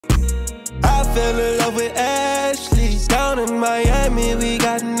fell in love with Ashley. Down in Miami, we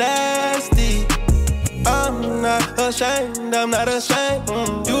got nasty. I'm not ashamed, I'm not ashamed.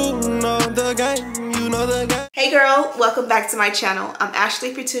 You know the game, you know the game. Hey girl, welcome back to my channel. I'm Ashley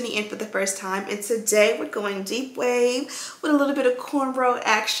if you're tuning in for the first time, and today we're going deep wave with a little bit of cornrow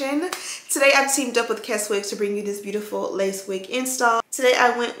action. Today I've teamed up with KESwigs to bring you this beautiful lace wig install. Today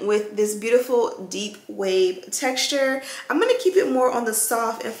I went with this beautiful deep wave texture. I'm going to keep it more on the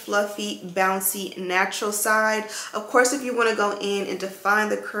soft and fluffy, bouncy, natural side. Of course, if you want to go in and define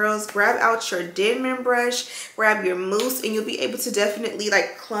the curls, grab out your Denman brush, grab your mousse, and you'll be able to definitely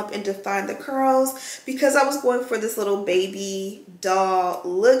like clump and define the curls. Because I was going for this little baby doll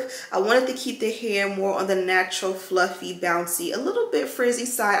look, I wanted to keep the hair more on the natural, fluffy, bouncy, a little bit frizzy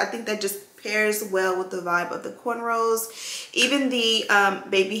side. I think that just pairs well with the vibe of the cornrows. Even the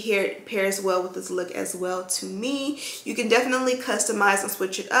baby hair pairs well with this look as well to me. You can definitely customize and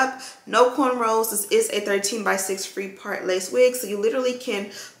switch it up. No cornrows. This is a 13x6 free part lace wig, so you literally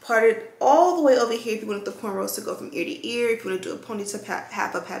can part it all the way over here if you want the cornrows to go from ear to ear, if you want to do a ponytail,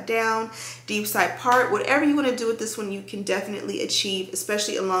 half up, half down, deep side part, whatever you want to do with this one, you can definitely achieve,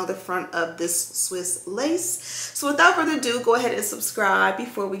 especially along the front of this Swiss lace. So without further ado, go ahead and subscribe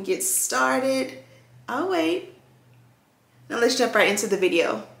before we get started. I'll wait. Now let's jump right into the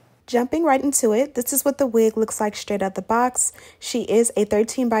video. Jumping right into it, this is what the wig looks like straight out the box. She is a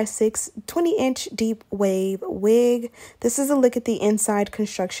 13x6 20-inch deep wave wig. This is a look at the inside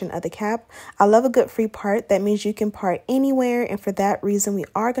construction of the cap. I love a good free part. That means you can part anywhere, and for that reason we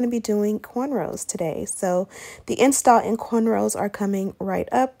are going to be doing cornrows today. So the install and cornrows are coming right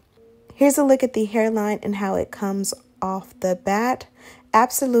up. Here's a look at the hairline and how it comes off the bat.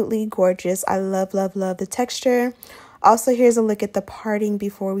 Absolutely gorgeous. I love the texture. Also, here's a look at the parting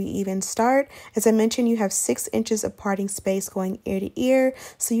before we even start. As I mentioned, you have 6 inches of parting space going ear to ear,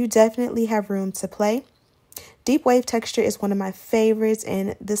 so you definitely have room to play. Deep wave texture is one of my favorites,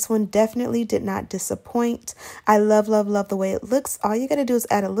 and this one definitely did not disappoint. I love the way it looks. All you gotta do is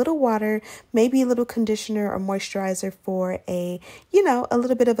add a little water, maybe a little conditioner or moisturizer for a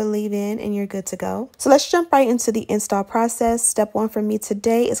little bit of a leave-in, and you're good to go. So let's jump right into the install process. Step 1 for me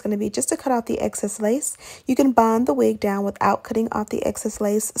today is going to be just to cut off the excess lace. You can bond the wig down without cutting off the excess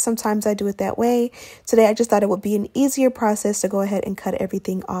lace. Sometimes I do it that way. Today I just thought it would be an easier process to go ahead and cut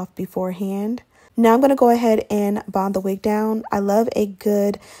everything off beforehand. Now I'm going to go ahead and bond the wig down. I love a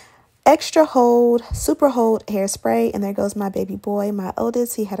good extra hold, super hold hairspray. And there goes my baby boy, my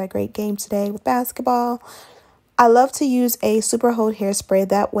oldest. He had a great game today with basketball. I love to use a super hold hairspray.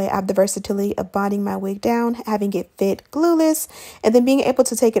 That way I have the versatility of bonding my wig down, having it fit glueless, and then being able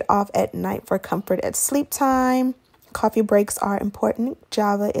to take it off at night for comfort at sleep time. Coffee breaks are important.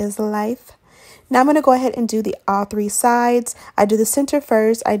 Java is life. Now I'm going to go ahead and do all 3 sides. I do the center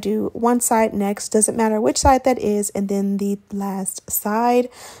first, I do one side next, doesn't matter which side that is, and then the last side.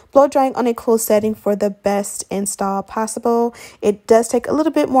 Blow drying on a cool setting for the best install possible. It does take a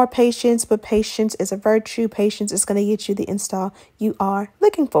little bit more patience, but patience is a virtue. Patience is going to get you the install you are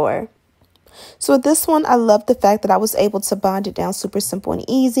looking for. So with this one, I love the fact that I was able to bond it down super simple and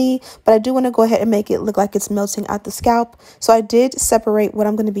easy, but I do want to go ahead and make it look like it's melting out the scalp. So I did separate what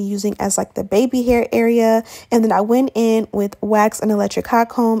I'm going to be using as like the baby hair area, and then I went in with wax and electric hot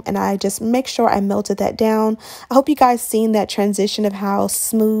comb, and I just make sure I melted that down. I hope you guys seen that transition of how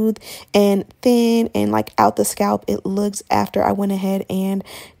smooth and thin and like out the scalp it looks after I went ahead and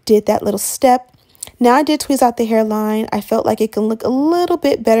did that little step. Now I did tweeze out the hairline. I felt like it can look a little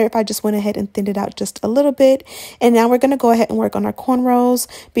bit better if I just went ahead and thinned it out just a little bit. And now we're going to go ahead and work on our cornrows.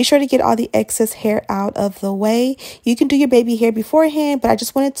 Be sure to get all the excess hair out of the way. You can do your baby hair beforehand, but I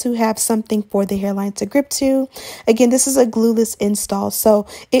just wanted to have something for the hairline to grip to. Again, this is a glueless install, so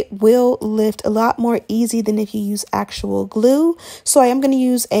it will lift a lot more easy than if you use actual glue. So I am going to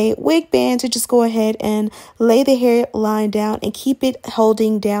use a wig band to just go ahead and lay the hairline down and keep it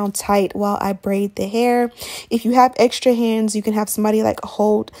holding down tight while I braid the hair. If you have extra hands, you can have somebody like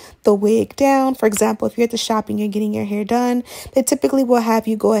hold the wig down. For example, if you're at the shop and you're getting your hair done, they typically will have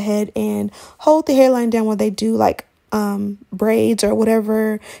you go ahead and hold the hairline down while they do like braids or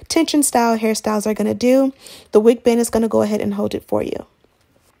whatever tension style hairstyles are going to do. The wig band is going to go ahead and hold it for you.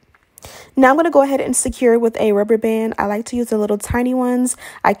 Now I'm going to go ahead and secure it with a rubber band. I like to use the little tiny ones.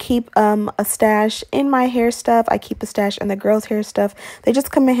 I keep a stash in my hair stuff. I keep a stash in the girls' hair stuff. They just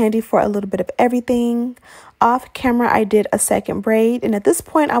come in handy for a little bit of everything. off camera I did a second braid, and at this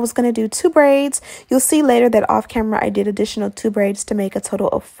point I was going to do 2 braids. You'll see later that off camera I did additional 2 braids to make a total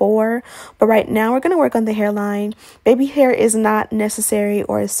of 4, but right now we're going to work on the hairline. Baby hair is not necessary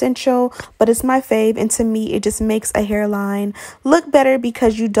or essential, but it's my fave, and to me it just makes a hairline look better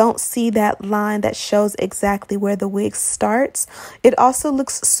because you don't see that line that shows exactly where the wig starts. It also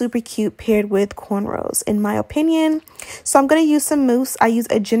looks super cute paired with cornrows in my opinion. So I'm going to use some mousse. I use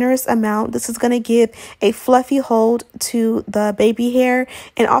a generous amount. This is going to give a fluffy hold to the baby hair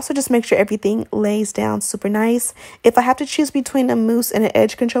and also just make sure everything lays down super nice. If I have to choose between a mousse and an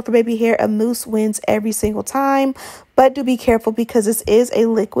edge control for baby hair, a mousse wins every single time. But do be careful because this is a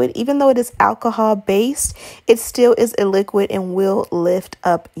liquid. Even though it is alcohol based, it still is a liquid and will lift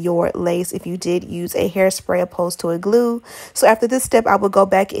up your lace if you did use a hairspray opposed to a glue. So after this step, I will go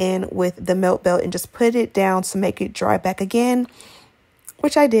back in with the melt belt and just put it down to make it dry back again,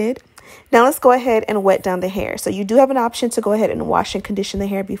 which I did. Now let's go ahead and wet down the hair. So you do have an option to go ahead and wash and condition the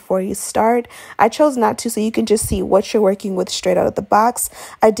hair before you start. I chose not to, so you can just see what you're working with straight out of the box.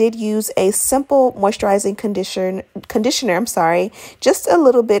 I did use a simple moisturizing conditioner, just a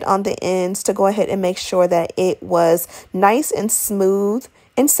little bit on the ends to go ahead and make sure that it was nice and smooth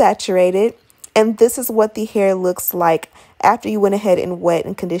and saturated. And this is what the hair looks like after you went ahead and wet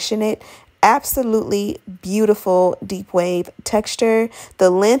and condition it. Absolutely beautiful deep wave texture.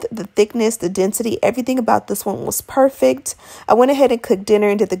 The length, the thickness, the density, everything about this one was perfect. I went ahead and cooked dinner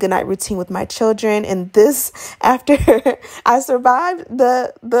and did the goodnight routine with my children, and this after I survived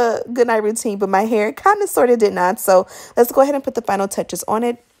the goodnight routine, but my hair kind of sort of did not. So let's go ahead and put the final touches on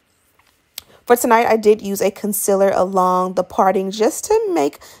it. For tonight, I did use a concealer along the parting just to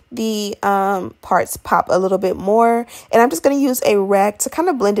make the parts pop a little bit more. And I'm just going to use a rag to kind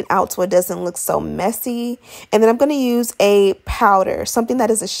of blend it out so it doesn't look so messy. And then I'm going to use a powder, something that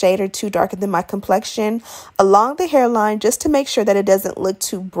is a shade or two darker than my complexion, along the hairline just to make sure that it doesn't look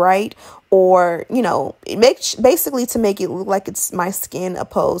too bright, or, you know, basically to make it look like it's my skin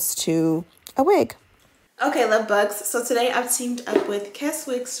opposed to a wig. Okay, love bugs. So today I've teamed up with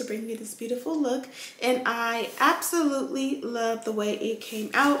KESwigs to bring me this beautiful look, and I absolutely love the way it came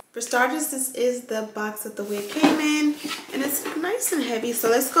out. For starters, this is the box that the wig came in, and it's nice and heavy. So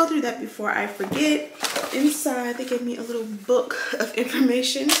let's go through that before I forget. Inside, they gave me a little book of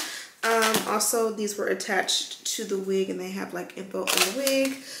information. Also, these were attached to the wig, and they have like info on the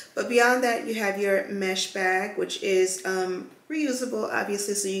wig. But beyond that, you have your mesh bag, which is reusable,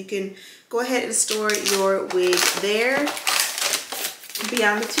 obviously, so you can go ahead and store your wig there.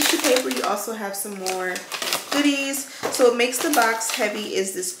 Beyond the tissue paper, you also have some more goodies. So what makes the box heavy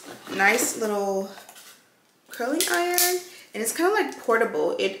is this nice little curling iron, and it's kind of like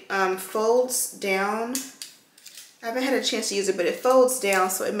portable. It folds down. I haven't had a chance to use it, but it folds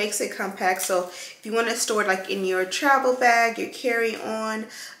down, so it makes it compact. So if you want to store it like in your travel bag, your carry-on,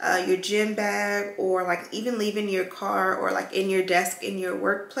 your gym bag, or like even leaving your car or like in your desk in your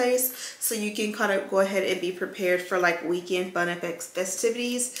workplace, so you can kind of go ahead and be prepared for like weekend fun and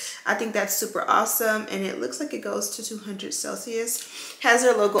festivities. I think that's super awesome, and it looks like it goes to 200 Celsius. Has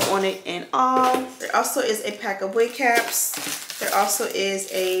their logo on it and all. There also is a pack of wig caps. There also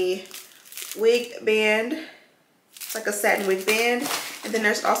is a wig band, like a satin wig band, and then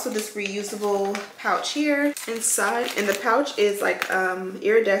there's also this reusable pouch here inside, and the pouch is like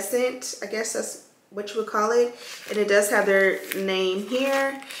iridescent, I guess that's what you would call it, and it does have their name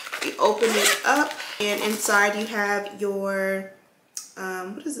here. You open it up, and inside you have your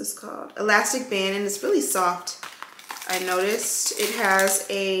what is this called, elastic band, and it's really soft. I noticed it has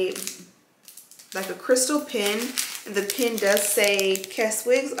a like a crystal pin, and the pin does say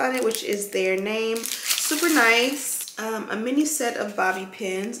KESwigs on it, which is their name. Super nice. A mini set of bobby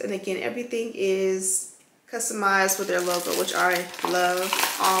pins, and again, everything is customized with their logo, which I love.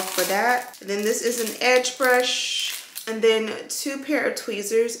 All for that. And then this is an edge brush, and then 2 pair of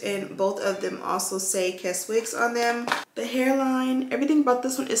tweezers, and both of them also say KESwigs on them. The hairline, everything about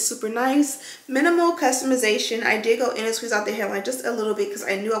this one is super nice. Minimal customization. I did go in and squeeze out the hairline just a little bit because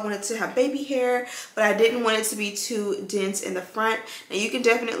I knew I wanted to have baby hair, but I didn't want it to be too dense in the front. Now you can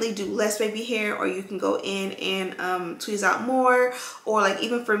definitely do less baby hair, or you can go in and tweeze out more, or like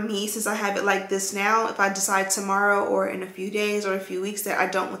even for me, since I have it like this now, if I decide tomorrow or in a few days or a few weeks that I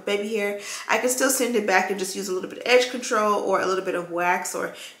don't want baby hair, I can still send it back and just use a little bit of edge control or a little bit of wax,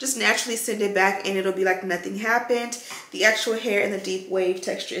 or just naturally send it back, and it'll be like nothing happened. The actual hair and the deep wave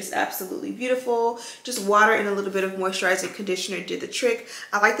texture is absolutely beautiful. Just water and a little bit of moisturizing conditioner did the trick.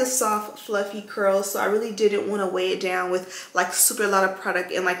 I like the soft fluffy curls, so I really didn't want to weigh it down with like super lot of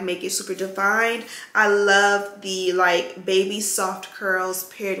product and like make it super defined. I love the like baby soft curls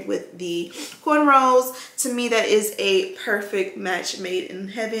paired with the cornrows. To me, that is a perfect match made in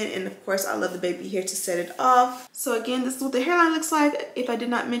heaven. And of course, I love the baby hair to set it off. So again, this is what the hairline looks like. If I did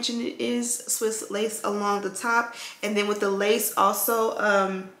not mention, it is Swiss lace along the top, and then with the lace also,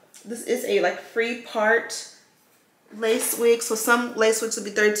 this is a like free part lace wig. So some lace wigs will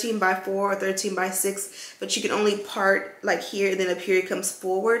be 13 by 4 or 13 by 6, but you can only part like here and then up here it comes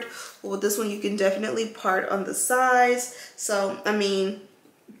forward. Well, with this one you can definitely part on the sides. So I mean,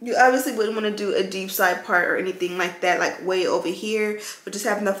 you obviously wouldn't want to do a deep side part or anything like that, like way over here, but just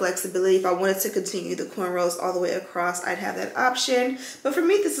having the flexibility. If I wanted to continue the cornrows all the way across, I'd have that option. But for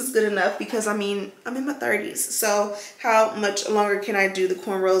me, this is good enough because I mean, I'm in my 30s. So how much longer can I do the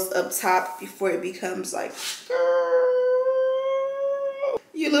cornrows up top before it becomes like,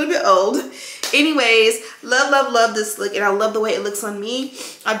 you're a little bit old. Anyways, love this look, and I love the way it looks on me.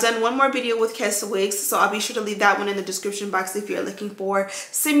 I've done one more video with KESwigs, so I'll be sure to leave that one in the description box if you're looking for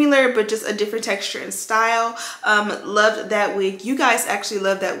similar but just a different texture and style. Loved that wig. You guys actually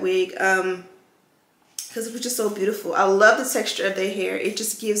love that wig because it was just so beautiful. I love the texture of their hair. It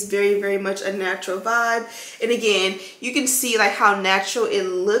just gives very much a natural vibe. And again, you can see like how natural it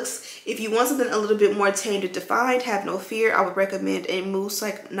looks. If you want something a little bit more tamed and defined, have no fear. I would recommend a mousse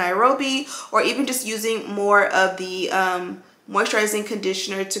like Nairobi, or even just using more of the moisturizing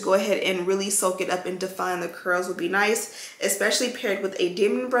conditioner to go ahead and really soak it up and define the curls would be nice, especially paired with a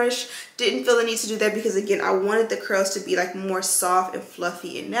diamond brush. Didn't feel the need to do that because again, I wanted the curls to be like more soft and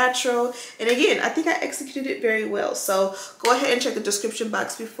fluffy and natural. And again, I think I executed it very well. So go ahead and check the description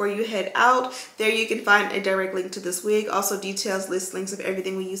box before you head out. There you can find a direct link to this wig, also details, list, links of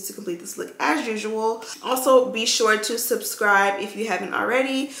everything we used to complete this look as usual. Also be sure to subscribe if you haven't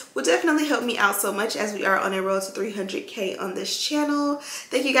already. Will definitely help me out so much as we are on a road to 300K on this channel.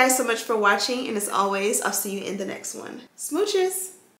 Thank you guys so much for watching, and as always, I'll see you in the next one. Smooches!